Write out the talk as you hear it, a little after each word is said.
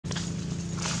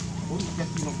Việt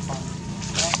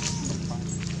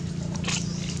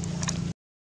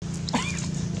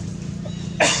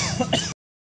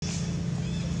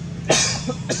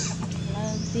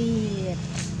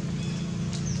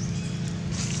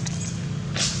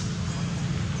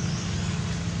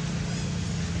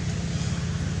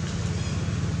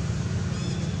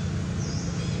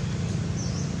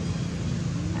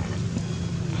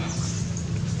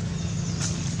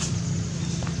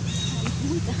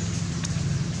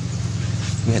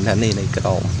nghe là này cái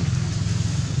đầu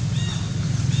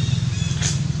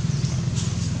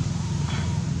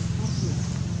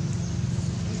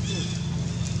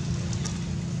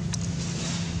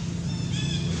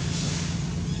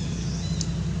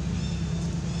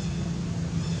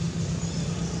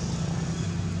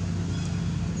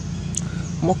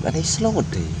mốc ở đây slow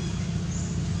thì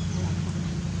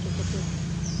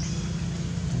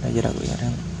đây giờ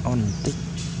đang on tích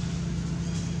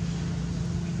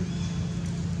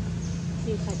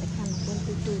thì phải thành con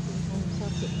từ sau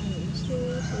khi mình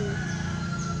chưa thì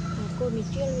cô mình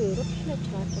chưa rồi rất là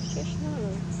chết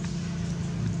rồi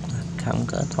khám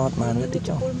cỡ thọt mà nữa tích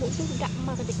cho cô mũi chút đậm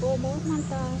mà cái cô mũi man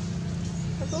ta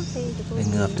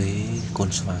anh ngợp tới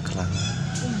cồn sma khlang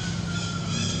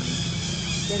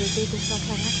dari itu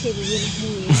khlang akhir begini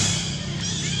mui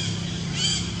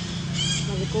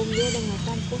mà cô dia dengan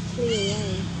tanpa clear ya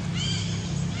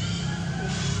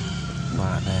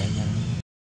và đây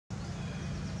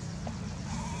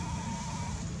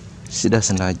sudah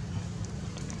sengaja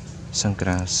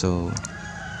Sankra. So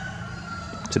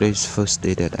today's first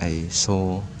day that I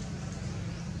saw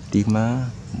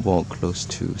Tima walk close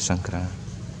to Sankra,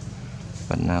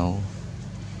 but now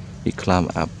he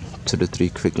climbed up to the tree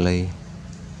quickly.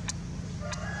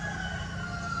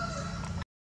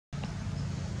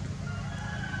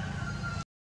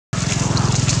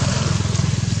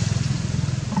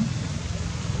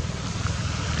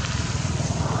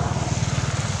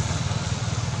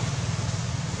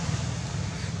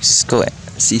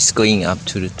 She's going up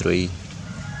to the tree.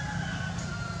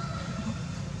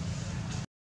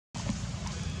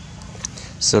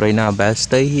 So right now Belle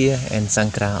stay here and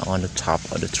Sankra on the top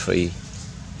of the tree,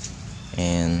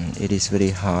 and it is very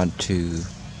hard to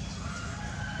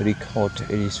record.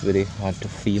 It is very hard to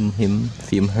film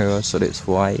her. So that's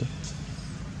why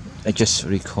I just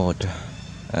record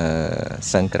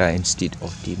Sankra instead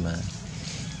of Tima,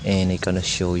 and I'm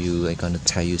gonna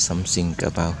tell you something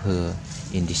about her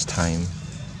in this time.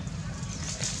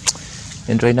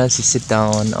 And right now she sit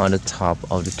down on the top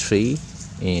of the tree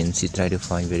and she try to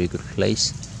find very good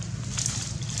place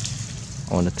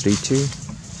on the tree too.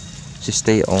 She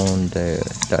stay on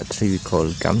that tree we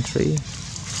call gum tree,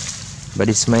 but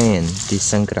this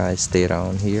Sankra stay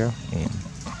around here and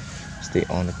stay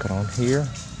on the ground here.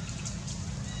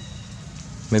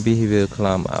 Maybe he will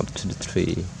climb up to the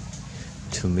tree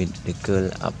to meet the girl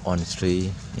up on the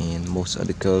tree, and most of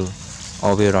the girl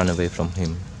always run away from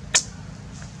him.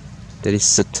 That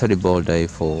is a terrible day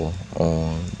for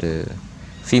all the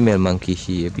female monkey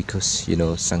here, because you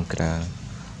know Sankra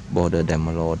bother them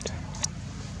a lot,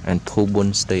 and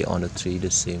Tobun stay on the tree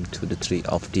the same to the tree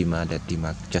of Tima that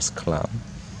Tima just climbed.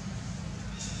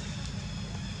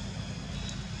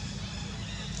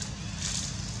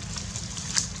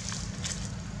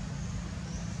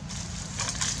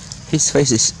 His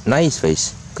face is nice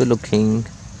face, good looking,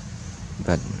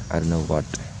 but I don't know what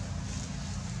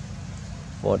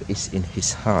is in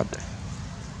his heart.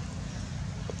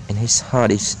 And his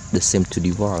heart is the same to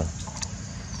the wall.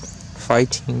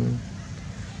 Fighting,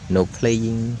 no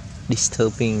playing,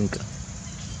 disturbing.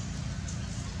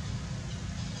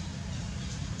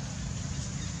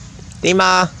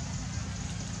 Tima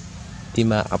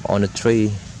up on the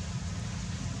tree.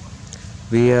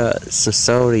 We are so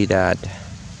sorry that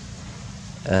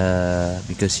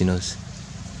because you know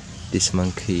this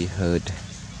monkey hurt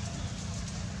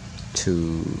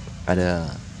to other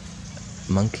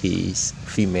monkeys,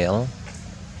 female,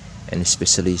 and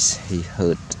especially he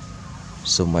hurt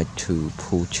so much to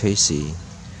poor Chasey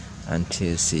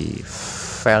until she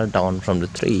fell down from the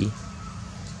tree.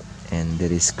 And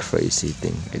that is crazy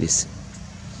thing. It is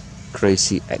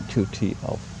crazy activity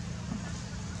of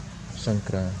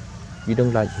Sankra. We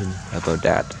don't like him about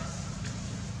that.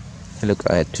 He look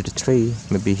to the tree.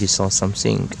 Maybe he saw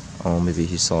something, or maybe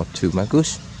he saw two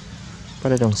mongoose,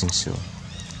 but I don't think so.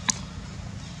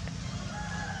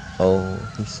 Oh,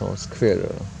 he saw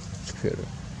squirrel.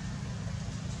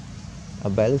 A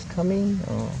bell is coming,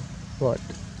 or what?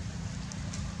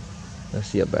 I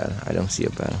see a bell. I don't see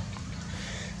a bell.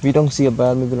 We don't see a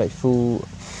bell. Maybe like full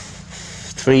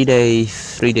 3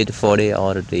 days to 4 days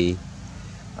already.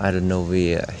 I don't know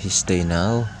where he stay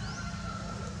now.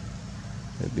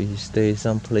 Maybe he stay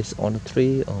someplace on a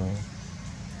tree, or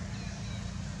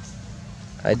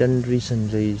I don't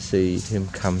recently see him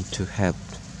come to have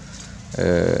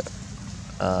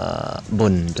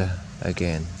bond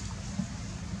again.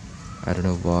 I don't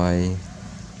know why.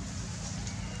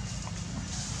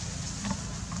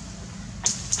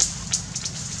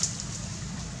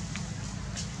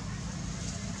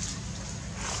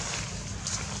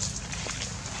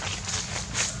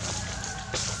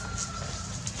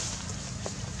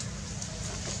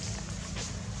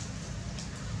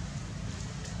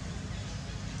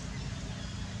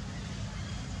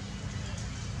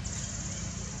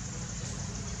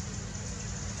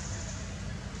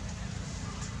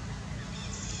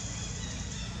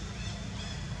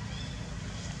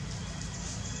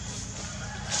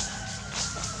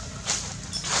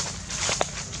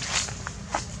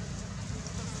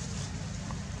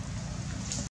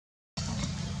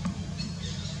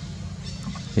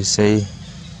 You say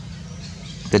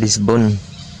that is bone.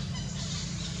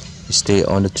 You stay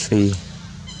on the tree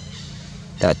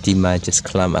that Tima just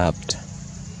climbed up,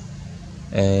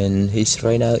 and he's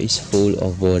right now is full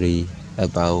of worry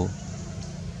about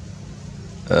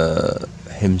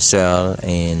himself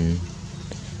and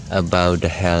about the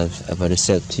health, about the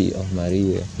safety of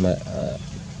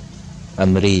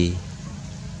Amri,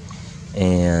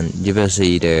 and you will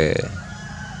see the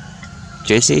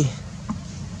Jessie.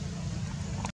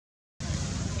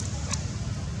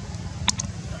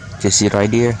 Jessie right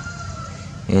here,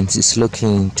 and he's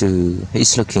looking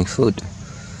food.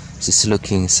 She's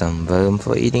looking some worm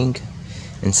for eating,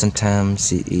 and sometimes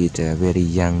she eat a very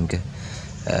young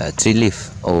tree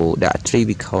leaf, or that tree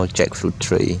we call jackfruit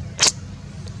tree.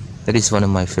 That is one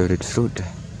of my favorite fruit,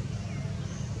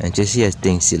 and Jessie, I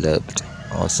think she loved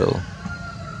also.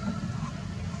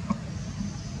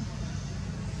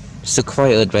 So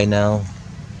quiet right now.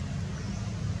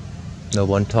 No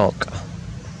one talk.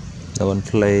 No one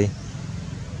play.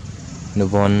 No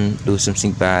one do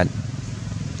something bad.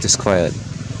 Just quiet.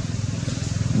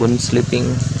 One sleeping,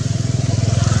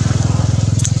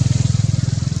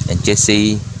 and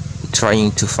Jessie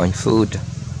trying to find food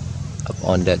up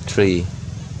on that tree.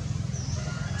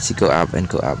 She go up and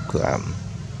go up.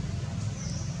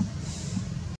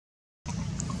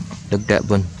 Look that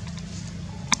one.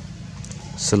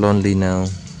 So lonely now.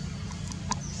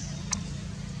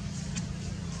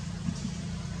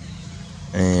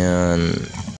 And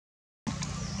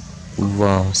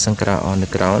wow, Sankra on the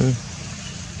ground.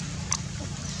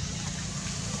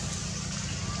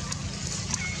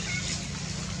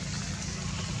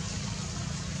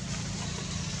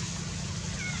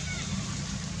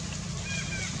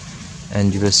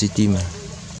 And you will see Tima.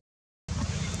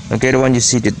 Okay, the one you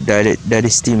see that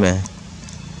is Tima.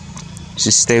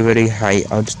 She stay very high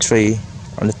on the tree,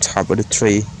 on the top of the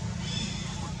tree.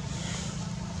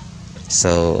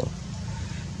 So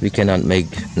we cannot make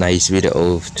nice video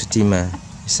of Tima.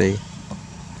 You see,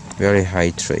 very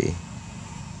high tree.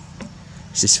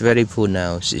 She's very poor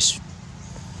now. She's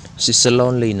so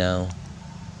lonely now.